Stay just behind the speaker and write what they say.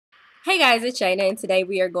Hey guys, it's Shayna, and today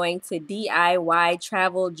we are going to DIY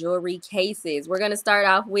travel jewelry cases. We're going to start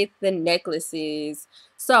off with the necklaces.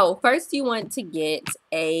 So first you want to get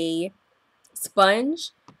a sponge,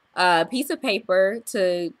 a piece of paper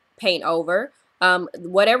to paint over,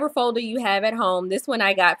 whatever folder you have at home. This one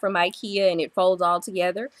I got from IKEA and it folds all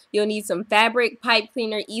together. You'll need some fabric, pipe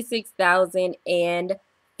cleaner, E6000, and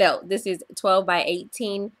felt. This is 12 by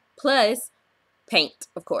 18 plus paint,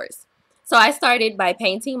 of course. So I started by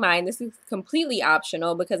painting mine. This is completely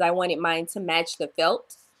optional because I wanted mine to match the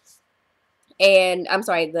felt. And I'm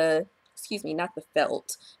sorry, excuse me, not the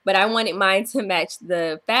felt, but I wanted mine to match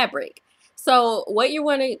the fabric. So what you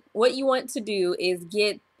want to do is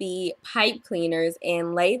get the pipe cleaners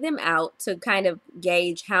and lay them out to kind of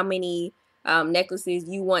gauge how many necklaces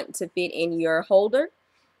you want to fit in your holder.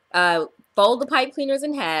 Uh, Fold the pipe cleaners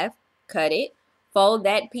in half, cut it, fold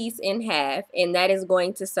that piece in half, and that is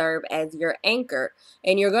going to serve as your anchor.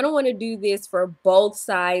 And you're going to want to do this for both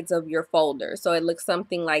sides of your folder, so it looks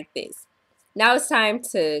something like this. Now it's time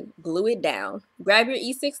to glue it down. Grab your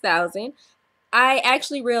E6000. I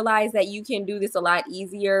actually realized that you can do this a lot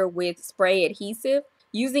easier with spray adhesive.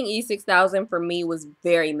 Using E6000 for me was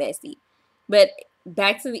very messy. But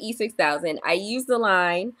back to the E6000, I used the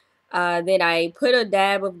line, then I put a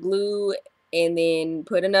dab of glue and then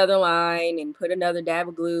put another line and put another dab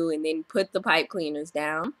of glue and then put the pipe cleaners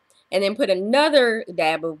down and then put another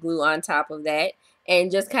dab of glue on top of that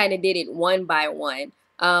and just kind of did it one by one.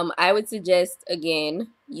 I would suggest, again,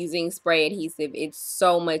 using spray adhesive. It's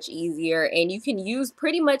so much easier, and you can use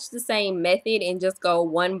pretty much the same method and just go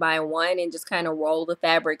one by one and just kind of roll the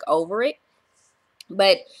fabric over it.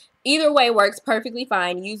 But either way works perfectly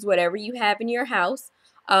fine. Use whatever you have in your house.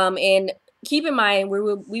 And keep in mind,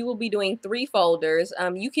 we will be doing 3 folders.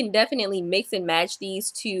 You can definitely mix and match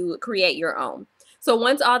these to create your own. So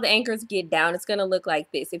once all the anchors get down, it's going to look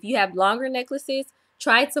like this. If you have longer necklaces,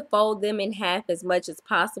 try to fold them in half as much as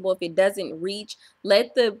possible. If it doesn't reach,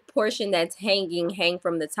 let the portion that's hanging hang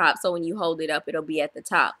from the top, so when you hold it up, it'll be at the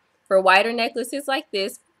top. For wider necklaces like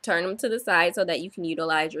this, turn them to the side so that you can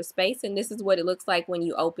utilize your space, and this is what it looks like when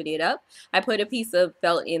you open it up. I put a piece of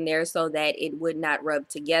felt in there so that it would not rub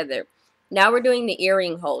together. Now we're doing the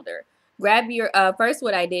earring holder. Grab your, first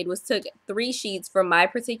what I did was took 3 sheets from my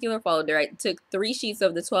particular folder. I took 3 sheets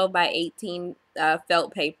of the 12 by 18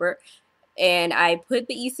 felt paper, and I put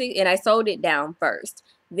the E6 and I sewed it down first.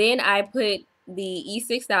 Then I put the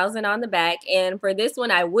E6000 on the back, and for this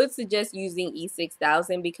one I would suggest using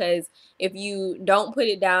E6000 because if you don't put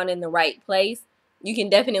it down in the right place, you can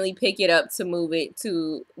definitely pick it up to move it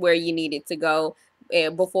to where you need it to go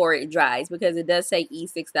before it dries, because it does take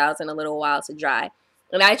E6000 a little while to dry.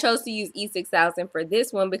 And I chose to use E6000 for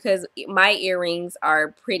this one because my earrings are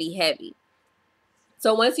pretty heavy.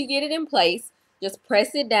 So once you get it in place, just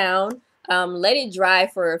press it down, let it dry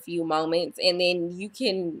for a few moments, and then you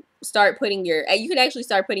can start putting you can actually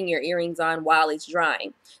start putting your earrings on while it's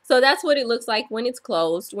drying. So that's what it looks like when it's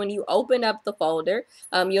closed. When you open up the folder,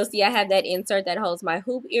 you'll see I have that insert that holds my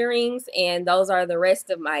hoop earrings, and those are the rest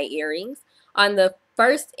of my earrings. On the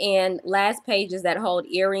first and last pages that hold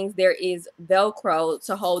earrings, there is Velcro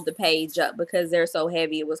to hold the page up because they're so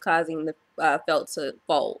heavy it was causing the felt to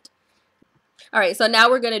fold. All right, so now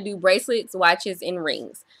we're going to do bracelets, watches, and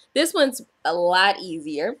rings. This one's a lot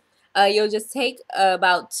easier. You'll just take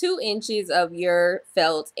about 2 inches of your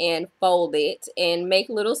felt and fold it and make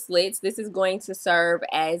little slits. This is going to serve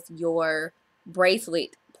as your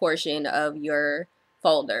bracelet portion of your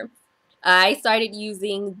folder. I started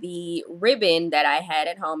using the ribbon that I had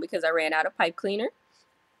at home because I ran out of pipe cleaner.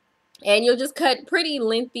 And you'll just cut pretty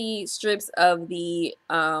lengthy strips of the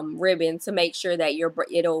ribbon to make sure that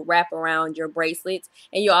it'll wrap around your bracelets.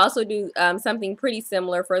 And you'll also do something pretty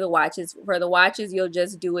similar for the watches. For the watches, you'll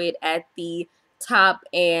just do it at the top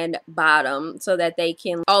and bottom so that they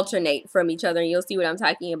can alternate from each other. And you'll see what I'm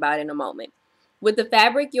talking about in a moment. With the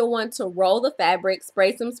fabric, you'll want to roll the fabric,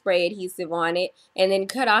 spray some spray adhesive on it, and then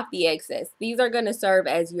cut off the excess. These are going to serve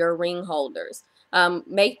as your ring holders.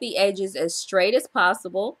 Make the edges as straight as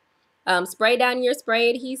possible. Spray down your spray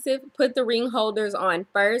adhesive, put the ring holders on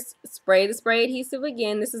first, spray the spray adhesive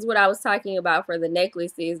again. This is what I was talking about for the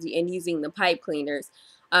necklaces and using the pipe cleaners.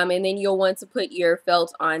 And then you'll want to put your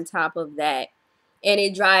felt on top of that. And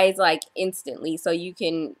it dries like instantly, so you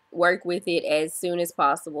can work with it as soon as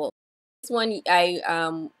possible. This one, I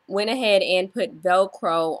went ahead and put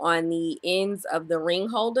Velcro on the ends of the ring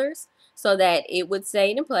holders so that it would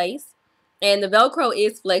stay in place. And the Velcro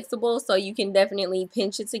is flexible, so you can definitely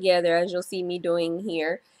pinch it together, as you'll see me doing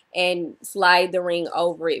here, and slide the ring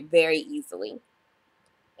over it very easily.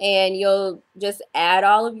 and you'll just add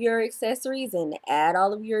all of your accessories and add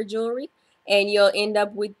all of your jewelry, and you'll end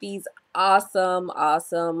up with these awesome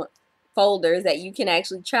folders that you can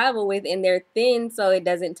actually travel with, and they're thin so it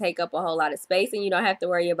doesn't take up a whole lot of space and you don't have to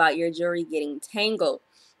worry about your jewelry getting tangled.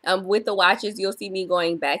 With the watches, you'll see me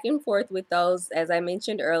going back and forth with those, as I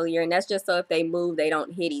mentioned earlier, and that's just so if they move, they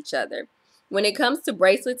don't hit each other. When it comes to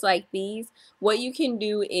bracelets like these, what you can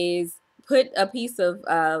do is put a piece of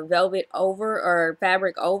velvet over or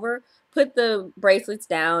fabric over, put the bracelets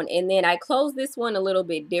down, and then I close this one a little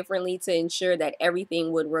bit differently to ensure that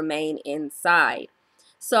everything would remain inside.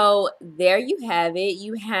 So there you have it.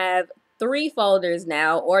 You have 3 folders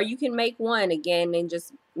now, or you can make one again and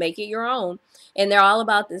just make it your own. And they're all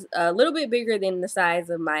about this a little bit bigger than the size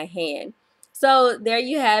of my hand. So there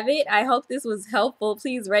you have it. I hope this was helpful.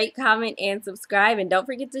 Please rate, comment, and subscribe. And don't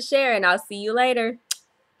forget to share. And I'll see you later.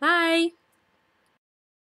 Bye.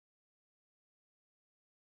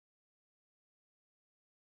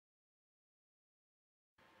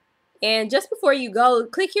 And just before you go,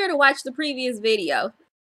 click here to watch the previous video.